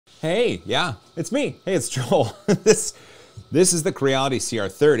Hey, yeah, it's me. Hey, it's Joel. This is the Creality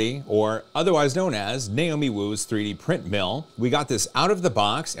CR-30, or otherwise known as Naomi Wu's 3D print mill. We got this out of the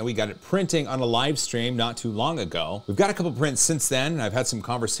box and we got it printing on a live stream not too long ago. We've got a couple prints since then. I've had some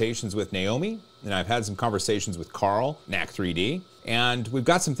conversations with Naomi and I've had some conversations with Carl, Knack3D, and we've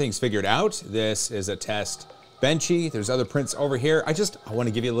got some things figured out. This is a test benchy. There's other prints over here. I want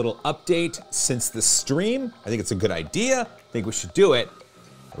to give you a little update since the stream. I think it's a good idea. I think we should do it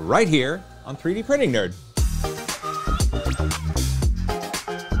right here on 3D Printing Nerd.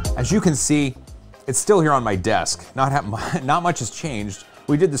 As you can see, it's still here on my desk. Not much has changed.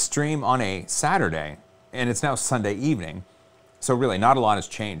 We did the stream on a Saturday, and it's now Sunday evening. So really, not a lot has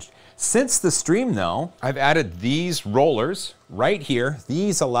changed. Since the stream though, I've added these rollers right here.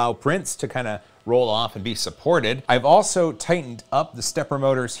 These allow prints to kind of roll off and be supported. I've also tightened up the stepper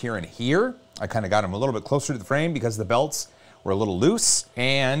motors here and here. I kind of got them a little bit closer to the frame because the belts were a little loose.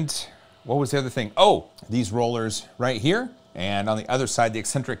 And what was the other thing? Oh, these rollers right here. And on the other side, the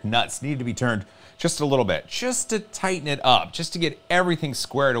eccentric nuts need to be turned just a little bit, just to tighten it up, just to get everything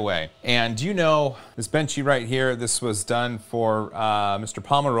squared away. And you know, this benchy right here, this was done for Mr.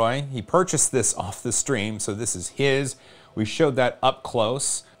 Pomeroy. He purchased this off the stream, so this is his. We showed that up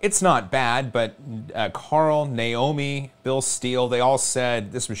close. It's not bad, but Carl, Naomi, Bill Steele, they all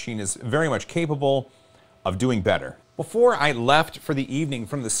said this machine is very much capable of doing better. Before I left for the evening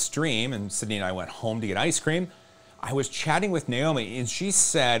from the stream, and Sydney and I went home to get ice cream, I was chatting with Naomi and she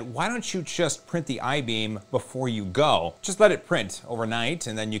said, why don't you just print the I-beam before you go? Just let it print overnight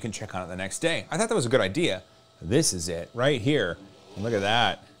and then you can check on it the next day. I thought that was a good idea. This is it right here. And look at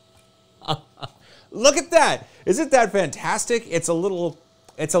that. Look at that. Isn't that fantastic? It's a little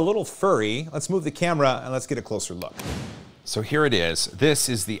furry. Let's move the camera and let's get a closer look. So here it is. This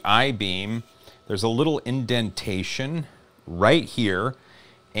is the I-beam. There's a little indentation right here.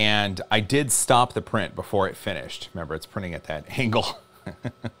 And I did stop the print before it finished. Remember, it's printing at that angle,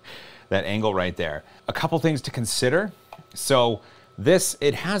 that angle right there. A couple things to consider. So this,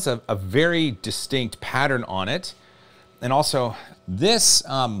 it has a very distinct pattern on it. And also this,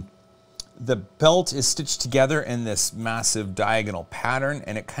 the belt is stitched together in this massive diagonal pattern,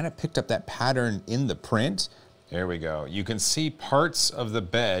 and it kind of picked up that pattern in the print. There we go. You can see parts of the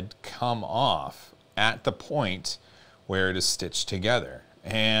bed come off at the point where it is stitched together.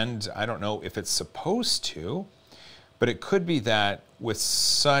 And I don't know if it's supposed to, but it could be that with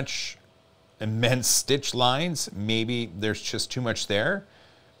such immense stitch lines, maybe there's just too much there.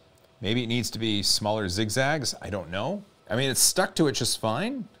 Maybe it needs to be smaller zigzags. I don't know. I mean, it stuck to it just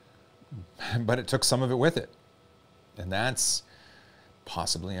fine, but it took some of it with it. And that's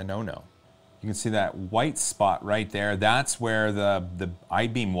possibly a no-no. You can see that white spot right there. That's where the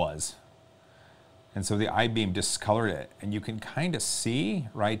I-beam was. And so the I-beam discolored it. And you can kind of see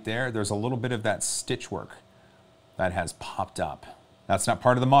right there, there's a little bit of that stitch work that has popped up. That's not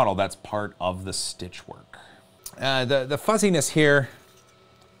part of the model, that's part of the stitch work. The fuzziness here,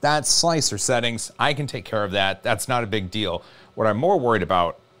 that's slicer settings. I can take care of that. That's not a big deal. What I'm more worried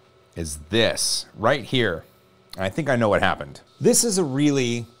about is this right here. I think I know what happened. This is a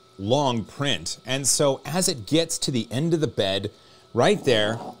really long print. And so as it gets to the end of the bed, right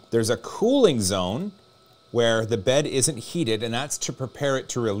there, there's a cooling zone where the bed isn't heated, and that's to prepare it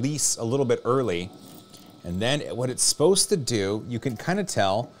to release a little bit early. And then what it's supposed to do, you can kind of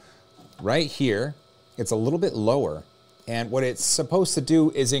tell right here, it's a little bit lower. And what it's supposed to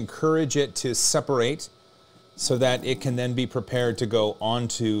do is encourage it to separate so that it can then be prepared to go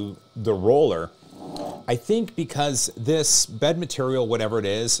onto the roller. I think because this bed material, whatever it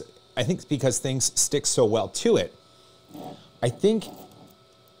is, I think because things stick so well to it, I think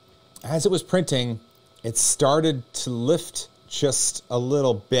as it was printing, it started to lift just a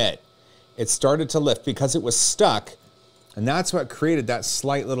little bit. It started to lift because it was stuck, and that's what created that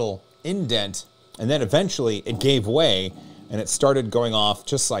slight little indent, and then eventually it gave way and it started going off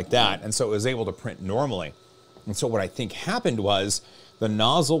just like that, and so it was able to print normally. And so what I think happened was the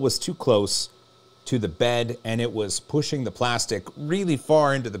nozzle was too close to the bed and it was pushing the plastic really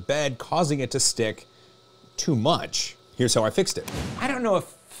far into the bed, causing it to stick too much. Here's how I fixed it. I don't know if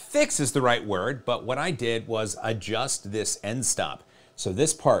fix is the right word, but what I did was adjust this end stop. So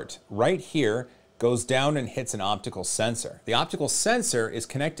this part right here goes down and hits an optical sensor. The optical sensor is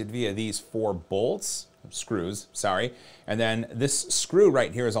connected via these 4 bolts, screws, sorry, and then this screw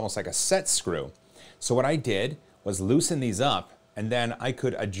right here is almost like a set screw. So what I did was loosen these up, and then I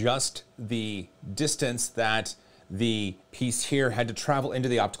could adjust the distance that the piece here had to travel into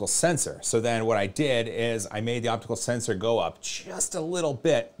the optical sensor. So then what I did is I made the optical sensor go up just a little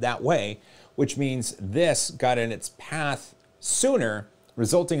bit that way, which means this got in its path sooner,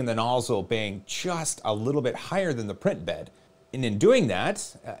 resulting in the nozzle being just a little bit higher than the print bed. And in doing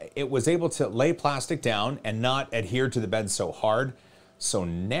that, it was able to lay plastic down and not adhere to the bed so hard. So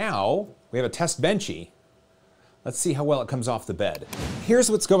now we have a test benchy. Let's see how well it comes off the bed.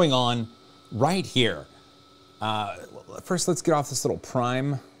 Here's what's going on right here. First, let's get off this little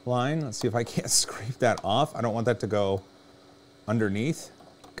prime line. Let's see if I can't scrape that off. I don't want that to go underneath.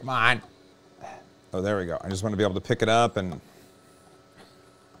 Come on. Oh, there we go. I just want to be able to pick it up, and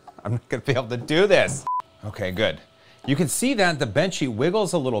I'm not going to be able to do this. Okay, good. You can see that the benchy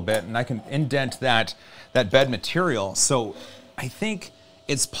wiggles a little bit, and I can indent that bed material. So I think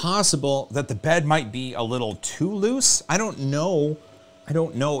it's possible that the bed might be a little too loose. I don't know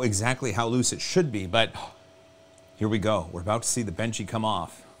exactly how loose it should be, but here we go. We're about to see the benchy come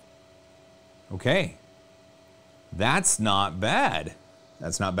off. Okay. That's not bad.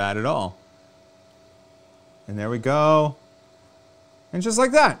 That's not bad at all. And there we go. And just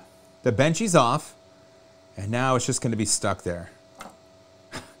like that, the benchy's off, and now it's just going to be stuck there,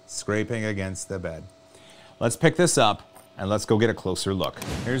 scraping against the bed. Let's pick this up and let's go get a closer look.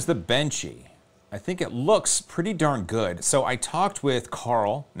 Here's the benchy. I think it looks pretty darn good. So I talked with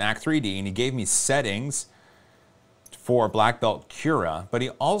Carl, CR-30, and he gave me settings for black belt Cura, but he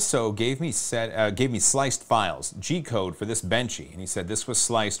also gave me sliced files, G-code for this benchy, and he said this was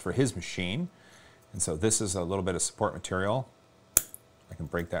sliced for his machine. And so this is a little bit of support material. I can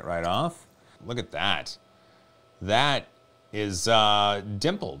break that right off. Look at that. That is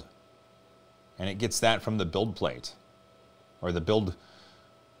dimpled. And it gets that from the build plate, or the build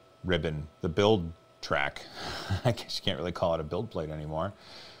ribbon, the build track. I guess you can't really call it a build plate anymore.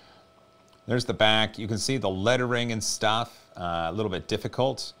 There's the back. You can see the lettering and stuff, a little bit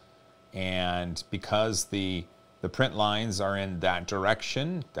difficult. And because the print lines are in that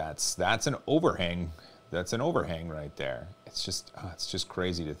direction, that's an overhang. That's an overhang right there. It's just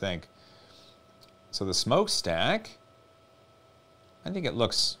crazy to think. So the smokestack, I think it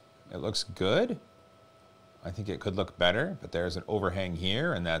looks good. I think it could look better, but there's an overhang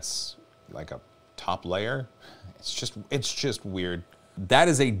here, and that's like a top layer. It's just weird. That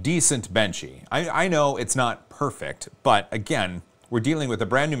is a decent benchy. I know it's not perfect, but again, we're dealing with a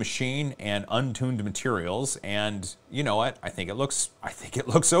brand new machine and untuned materials, and you know what? I think it looks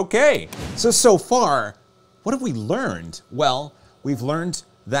okay. So far, what have we learned? Well, we've learned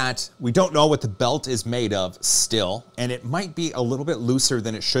that we don't know what the belt is made of still, and it might be a little bit looser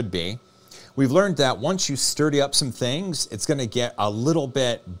than it should be. We've learned that once you sturdy up some things, it's gonna get a little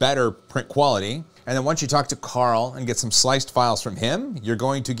bit better print quality. And then once you talk to Carl and get some sliced files from him, you're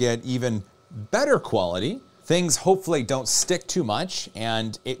going to get even better quality. Things hopefully don't stick too much,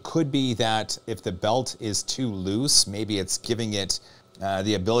 and it could be that if the belt is too loose, maybe it's giving it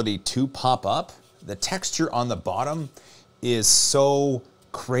the ability to pop up. The texture on the bottom is so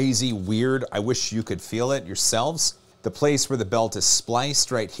crazy weird. I wish you could feel it yourselves. The place where the belt is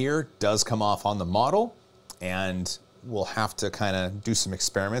spliced right here does come off on the model, and we'll have to kind of do some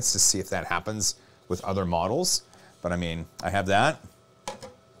experiments to see if that happens with other models. But I mean, I have that,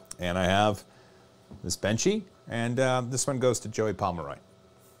 and I have this benchy, and this one goes to Joey Pomeroy.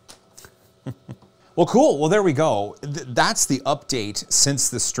 Well, cool. Well, there we go. That's the update since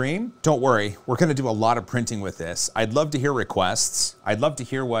the stream. Don't worry, we're going to do a lot of printing with this. I'd love to hear requests. I'd love to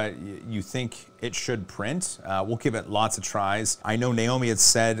hear what you think it should print. We'll give it lots of tries. I know Naomi had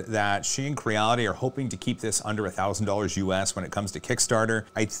said that she and Creality are hoping to keep this under $1,000 US when it comes to Kickstarter.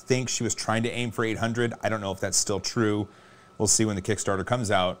 I think she was trying to aim for 800. I don't know if that's still true. We'll see when the Kickstarter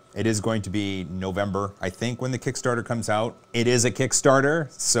comes out. It is going to be November, I think, when the Kickstarter comes out. It is a Kickstarter,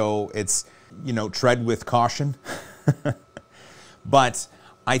 so it's, you know, tread with caution. But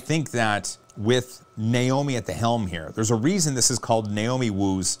I think that with Naomi at the helm here, there's a reason this is called Naomi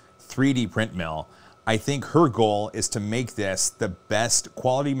Wu's 3D print mill. I think her goal is to make this the best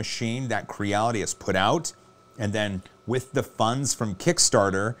quality machine that Creality has put out, and then with the funds from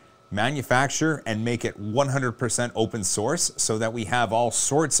Kickstarter, manufacture and make it 100% open source so that we have all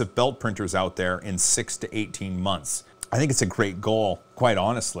sorts of belt printers out there in 6 to 18 months. I think it's a great goal, quite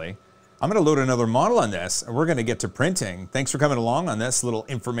honestly. I'm gonna load another model on this, and we're gonna get to printing. Thanks for coming along on this little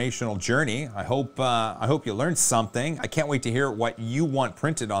informational journey. I hope you learned something. I can't wait to hear what you want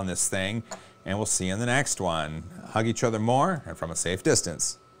printed on this thing, and we'll see you in the next one. Hug each other more, and from a safe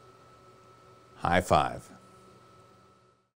distance. High five.